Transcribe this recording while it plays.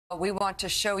We want to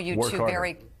show you two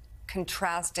very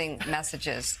contrasting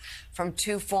messages from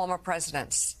two former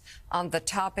presidents on the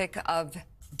topic of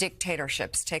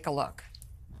dictatorships. Take a look.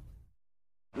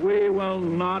 We will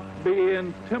not be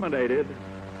intimidated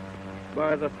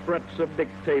by the threats of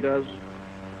dictators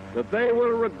that they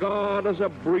will regard as a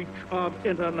breach of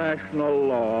international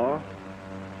law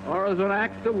or as an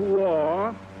act of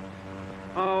war,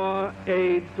 our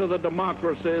aid to the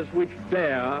democracies which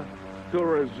dare to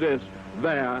resist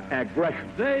their aggression.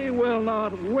 They will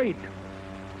not wait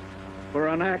for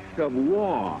an act of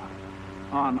war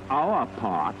on our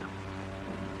part.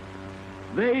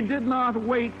 They did not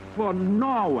wait for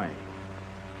Norway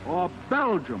or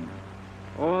Belgium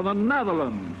or the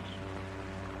Netherlands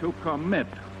to commit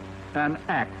an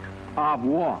act of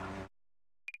war.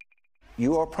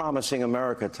 You are promising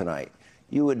America tonight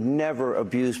you would never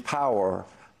abuse power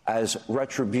as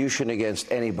retribution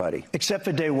against anybody. Except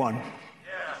for day one.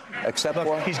 Except Look,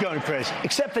 what? He's going crazy.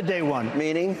 Except for day one.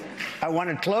 Meaning? I want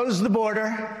to close the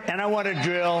border, and I want to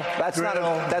drill. That's not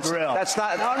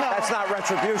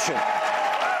retribution.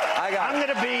 I'm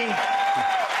gonna be.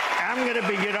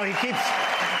 You know, he keeps.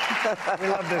 We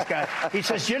love this guy. He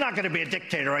says, "You're not going to be a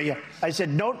dictator, are you?" I said,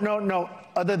 "No.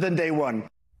 Other than day one."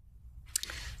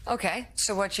 Okay,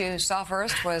 so what you saw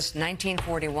first was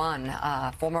 1941,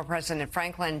 former President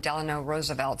Franklin Delano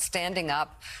Roosevelt standing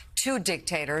up to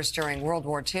dictators during World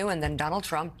War II, and then Donald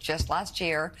Trump just last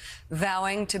year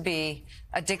vowing to be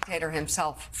a dictator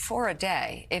himself for a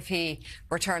day if he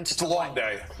returns to It's a long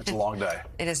day. It's a long day.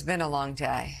 It has been a long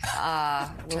day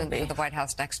to the White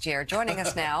House next year. Joining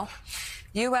us now,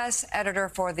 U.S. editor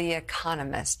for The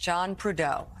Economist, John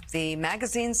Prideaux. The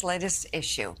magazine's latest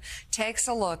issue takes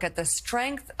a look at the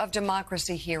strength of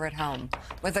democracy here at home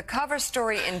with a cover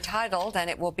story entitled, and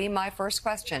it will be my first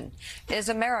question, is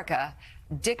America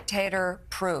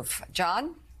dictator-proof?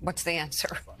 John, what's the answer?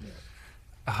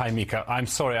 Hi, Mika. I'm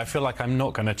sorry. I feel like I'm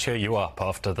not going to cheer you up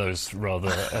after those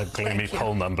rather gloomy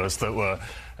poll numbers that were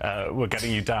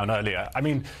getting you down earlier. I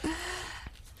mean,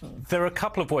 there are a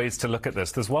couple of ways to look at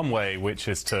this. There's one way, which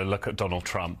is to look at Donald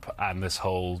Trump and this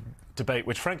whole debate,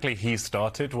 which frankly he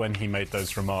started when he made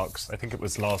those remarks, I think it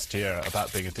was last year,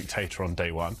 about being a dictator on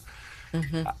day one.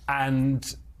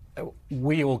 And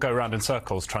we all go around in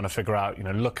circles trying to figure out,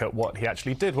 look at what he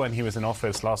actually did when he was in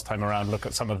office last time around, look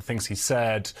at some of the things he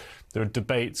said. There are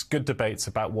debates, good debates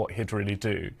about what he'd really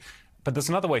do. But there's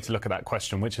another way to look at that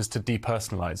question, which is to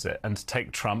depersonalize it and to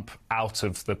take Trump out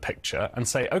of the picture and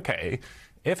say, OK,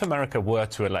 if America were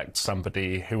to elect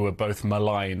somebody who were both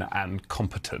malign and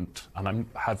competent, and I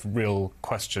have real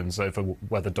questions over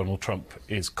whether Donald Trump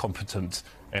is competent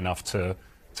enough to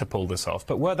pull this off,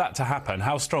 but were that to happen,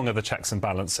 how strong are the checks and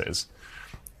balances?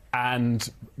 And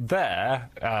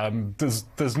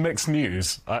there's mixed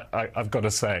news, I've got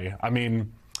to say. I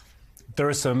mean, there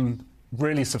are some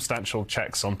really substantial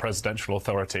checks on presidential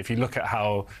authority. If you look at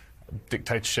how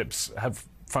dictatorships have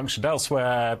functioned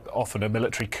elsewhere, often a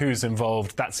military coup's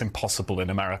involved. That's impossible in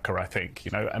America, I think.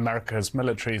 America's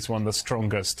military is one of the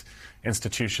strongest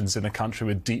institutions in a country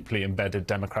with deeply embedded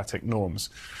democratic norms.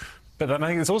 But then I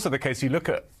think it's also the case, you look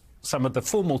at some of the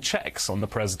formal checks on the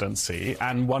presidency,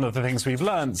 and one of the things we've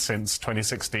learned since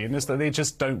 2016 is that they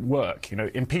just don't work.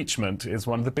 Impeachment is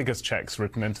one of the biggest checks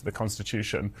written into the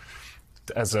Constitution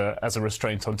as a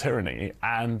restraint on tyranny,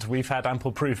 and we've had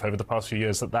ample proof over the past few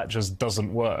years that just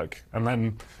doesn't work. And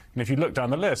then if you look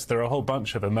down the list, there are a whole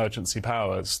bunch of emergency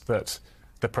powers that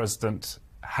the president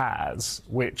has,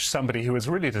 which somebody who is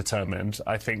really determined,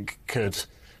 I think, could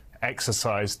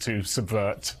exercise to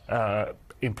subvert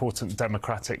important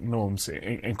democratic norms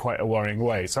in quite a worrying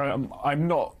way. So I'm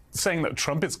not saying that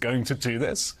Trump is going to do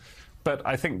this, but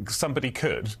I think somebody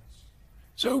could.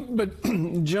 But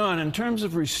John, in terms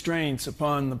of restraints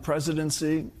upon the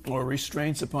presidency or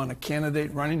restraints upon a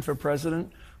candidate running for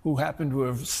president who happened to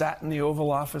have sat in the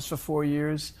Oval Office for 4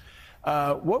 years,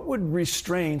 what would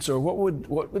restraints or what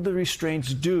would the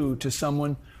restraints do to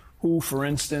someone who, for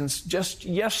instance, just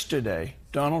yesterday,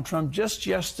 Donald Trump just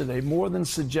yesterday more than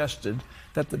suggested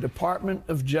that the Department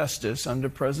of Justice under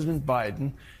President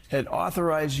Biden had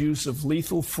authorized use of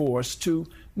lethal force to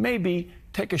maybe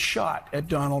take a shot at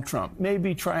Donald Trump,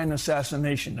 maybe try an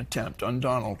assassination attempt on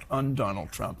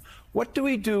Donald Trump. What do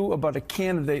we do about a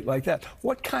candidate like that?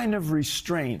 What kind of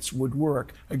restraints would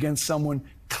work against someone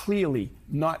clearly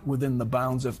not within the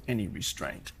bounds of any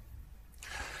restraint?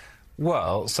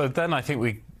 Well, so then I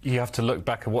think you have to look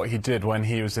back at what he did when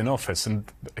he was in office. And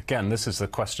again, this is the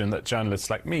question that journalists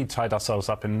like me tied ourselves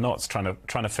up in knots trying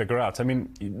to figure out. I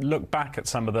mean, look back at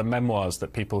some of the memoirs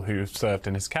that people who served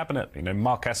in his cabinet,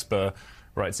 Mark Esper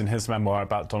writes in his memoir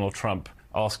about Donald Trump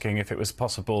asking if it was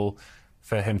possible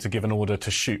for him to give an order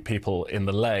to shoot people in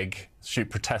the leg, shoot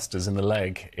protesters in the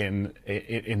leg in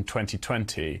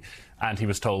 2020. And he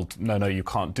was told, no, you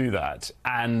can't do that.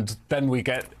 And then we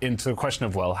get into the question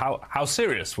of, well, how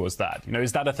serious was that? You know,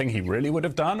 is that a thing he really would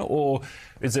have done? Or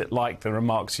is it like the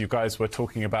remarks you guys were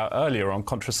talking about earlier on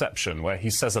contraception, where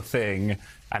he says a thing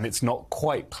and it's not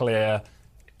quite clear,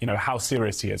 you know, how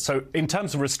serious he is? So in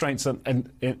terms of restraints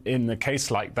in a case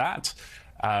like that,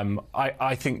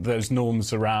 I think those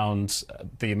norms around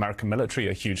the American military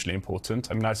are hugely important.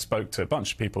 I mean, I spoke to a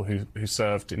bunch of people who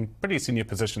served in pretty senior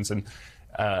positions in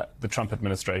the Trump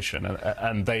administration,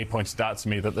 and they pointed out to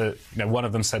me that one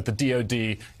of them said the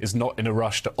DOD is not in a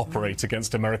rush to operate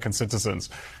against American citizens.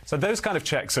 So those kind of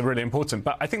checks are really important.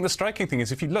 But I think the striking thing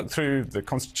is if you look through the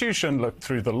Constitution, look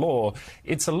through the law,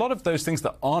 it's a lot of those things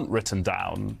that aren't written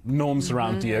down. Norms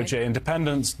around DOJ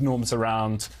independence, norms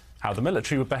around how the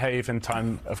military would behave in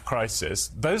time of crisis.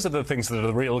 Those are the things that are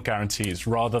the real guarantees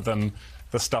rather than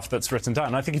the stuff that's written down.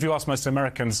 And I think if you ask most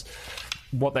Americans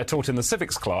what they're taught in the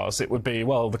civics class, it would be,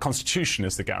 well, the Constitution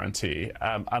is the guarantee.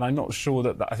 And I'm not sure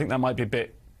that I think that might be a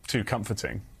bit too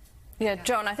comforting. Yeah,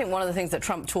 John, I think one of the things that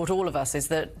Trump taught all of us is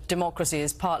that democracy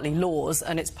is partly laws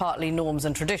and it's partly norms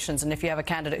and traditions. And if you have a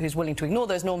candidate who's willing to ignore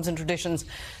those norms and traditions,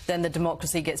 then the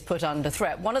democracy gets put under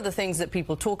threat. One of the things that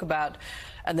people talk about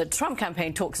and the Trump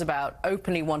campaign talks about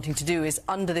openly wanting to do is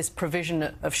under this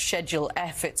provision of Schedule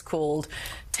F, it's called,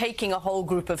 taking a whole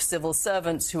group of civil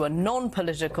servants who are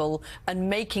non-political and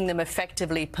making them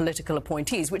effectively political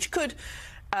appointees, which could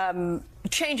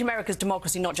change America's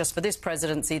democracy, not just for this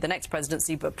presidency, the next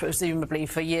presidency, but presumably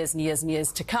for years and years and years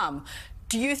to come.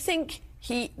 Do you think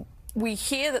we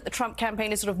hear that the Trump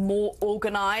campaign is sort of more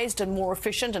organized and more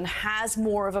efficient and has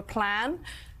more of a plan?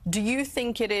 Do you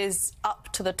think it is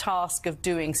up to the task of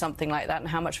doing something like that, and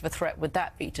how much of a threat would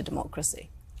that be to democracy?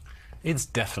 It's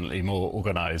definitely more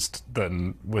organised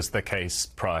than was the case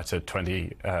prior to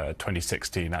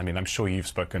 2016. I mean, I'm sure you've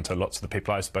spoken to lots of the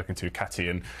people I've spoken to,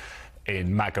 Cathy,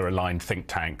 in MAGA-aligned think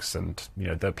tanks, and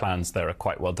the plans there are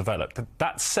quite well developed. But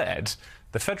that said,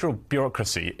 the federal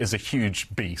bureaucracy is a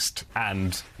huge beast,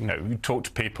 and you talk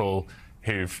to people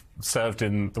who've served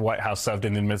in the White House, served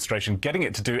in the administration. Getting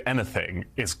it to do anything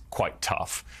is quite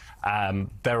tough.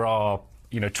 There are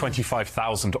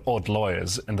 25,000 odd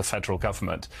lawyers in the federal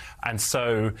government, and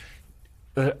so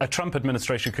a Trump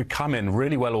administration could come in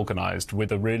really well organised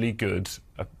with a really good,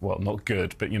 well, not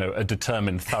good, but a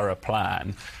determined, thorough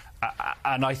plan.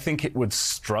 And I think it would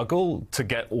struggle to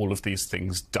get all of these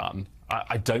things done.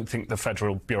 I don't think the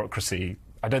federal bureaucracy,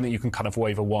 I don't think you can kind of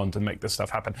wave a wand and make this stuff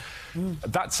happen.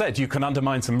 That said, you can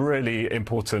undermine some really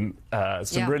important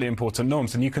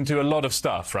norms, and you can do a lot of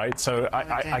stuff, right? So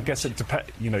I guess it depends.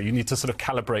 You need to sort of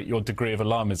calibrate your degree of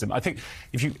alarmism. I think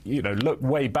if you look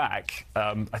way back,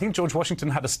 I think George Washington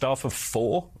had a staff of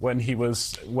 4 when he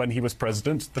was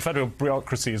president. The federal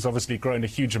bureaucracy has obviously grown a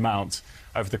huge amount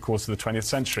over the course of the 20th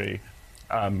century.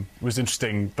 It was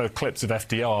interesting, the clips of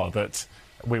FDR that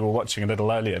we were watching a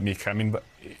little earlier, Mika. I mean,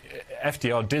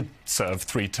 FDR did serve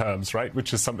 3 terms, right?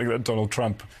 Which is something that Donald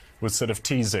Trump was sort of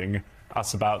teasing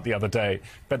us about the other day.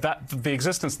 But the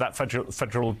existence of that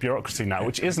federal bureaucracy now,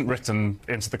 which isn't written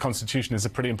into the Constitution, is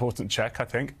a pretty important check, I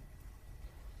think.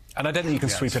 And I don't think you can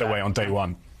sweep it away on day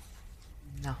one.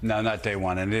 No, not day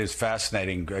one. And it is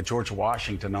fascinating. George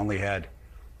Washington only had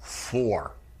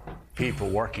 4 people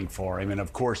working for him. And,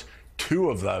 of course, 2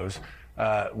 of those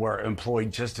were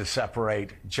employed just to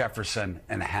separate Jefferson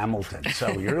and Hamilton.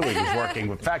 So he really was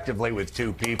working effectively with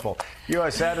 2 people.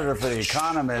 U.S. editor for The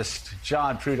Economist,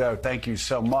 John Prideaux, thank you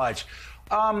so much.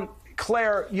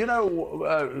 Claire,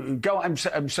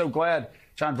 I'm so glad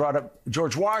John brought up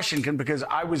George Washington, because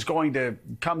I was going to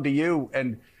come to you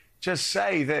and just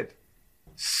say that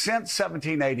since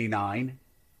 1789,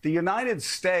 the United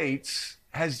States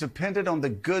has depended on the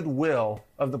goodwill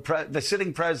of the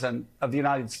sitting president of the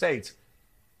United States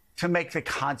to make the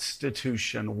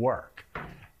Constitution work.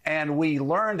 And we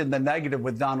learned in the negative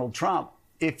with Donald Trump,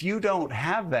 if you don't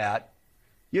have that,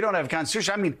 you don't have a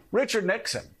Constitution. I mean, Richard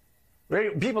Nixon.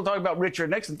 People talk about Richard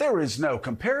Nixon. There is no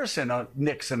comparison on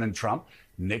Nixon and Trump.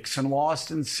 Nixon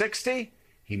lost in 1960.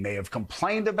 He may have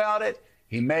complained about it.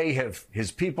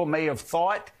 His people may have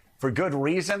thought, for good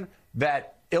reason,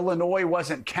 that Illinois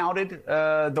wasn't counted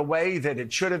the way that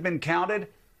it should have been counted.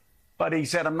 But he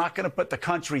said, I'm not going to put the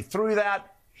country through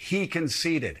that. He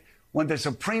conceded. When the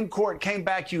Supreme Court came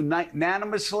back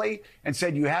unanimously and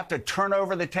said you have to turn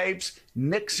over the tapes,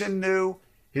 Nixon knew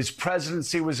his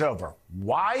presidency was over.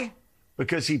 Why?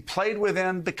 Because he played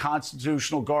within the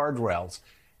constitutional guardrails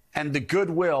and the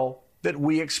goodwill that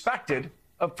we expected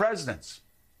of presidents.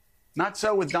 Not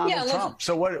so with Donald Trump.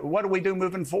 So what do we do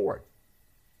moving forward?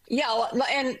 Yeah,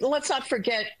 and let's not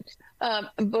forget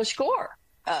Bush Gore.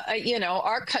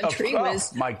 Our country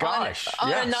was my gosh,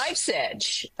 on a knife's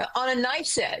edge,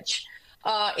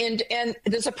 and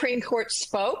the Supreme Court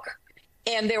spoke,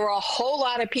 and there were a whole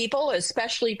lot of people,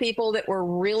 especially people that were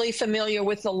really familiar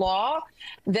with the law,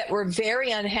 that were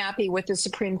very unhappy with the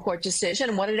Supreme Court decision.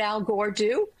 And what did Al Gore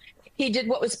do? He did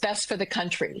what was best for the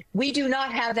country. We do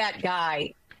not have that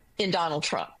guy in Donald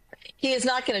Trump. He is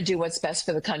not going to do what's best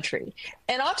for the country.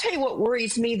 And I'll tell you what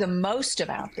worries me the most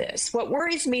about this. What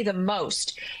worries me the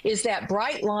most is that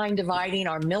bright line dividing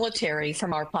our military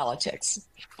from our politics.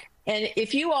 And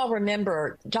if you all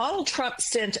remember, Donald Trump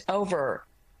sent over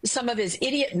some of his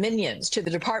idiot minions to the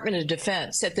Department of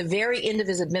Defense at the very end of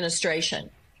his administration.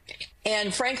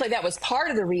 And frankly, that was part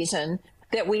of the reason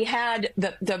that we had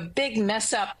the big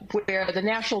mess up where the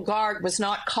National Guard was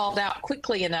not called out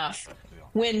quickly enough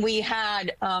when we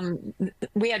had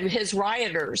his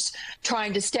rioters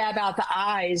trying to stab out the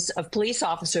eyes of police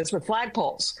officers with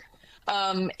flagpoles.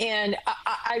 And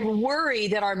I worry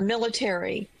that our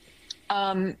military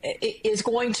is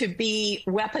going to be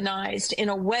weaponized in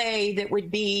a way that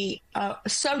would be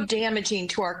so damaging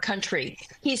to our country.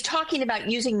 He's talking about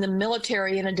using the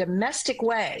military in a domestic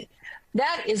way.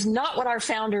 That is not what our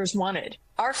founders wanted.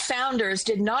 Our founders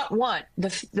did not want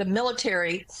the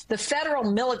military, the federal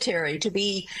military, to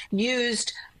be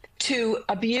used to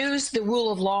abuse the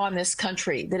rule of law in this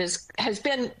country that has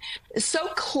been so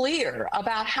clear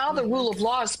about how the rule of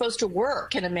law is supposed to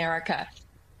work in America.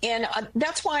 And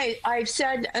that's why I've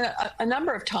said a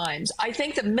number of times, I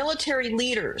think the military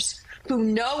leaders who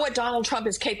know what Donald Trump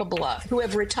is capable of, who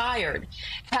have retired,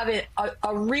 have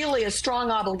a strong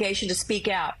obligation to speak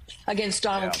out against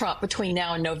Donald Trump between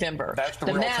now and November. That's the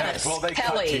real test. Will they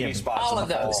cut TV spots all of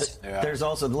those. There's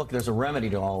also, there's a remedy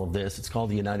to all of this. It's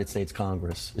called the United States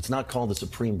Congress. It's not called the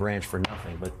Supreme Branch for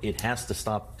nothing, but it has to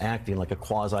stop acting like a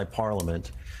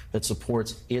quasi-parliament that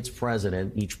supports its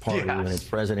president, each party when its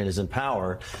president is in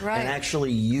power, and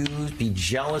actually be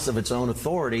jealous of its own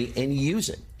authority and use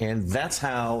it. And that's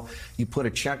how you put a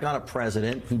check on a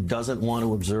president who doesn't want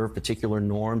to observe particular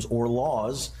norms or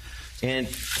laws and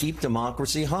keep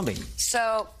democracy humming.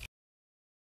 So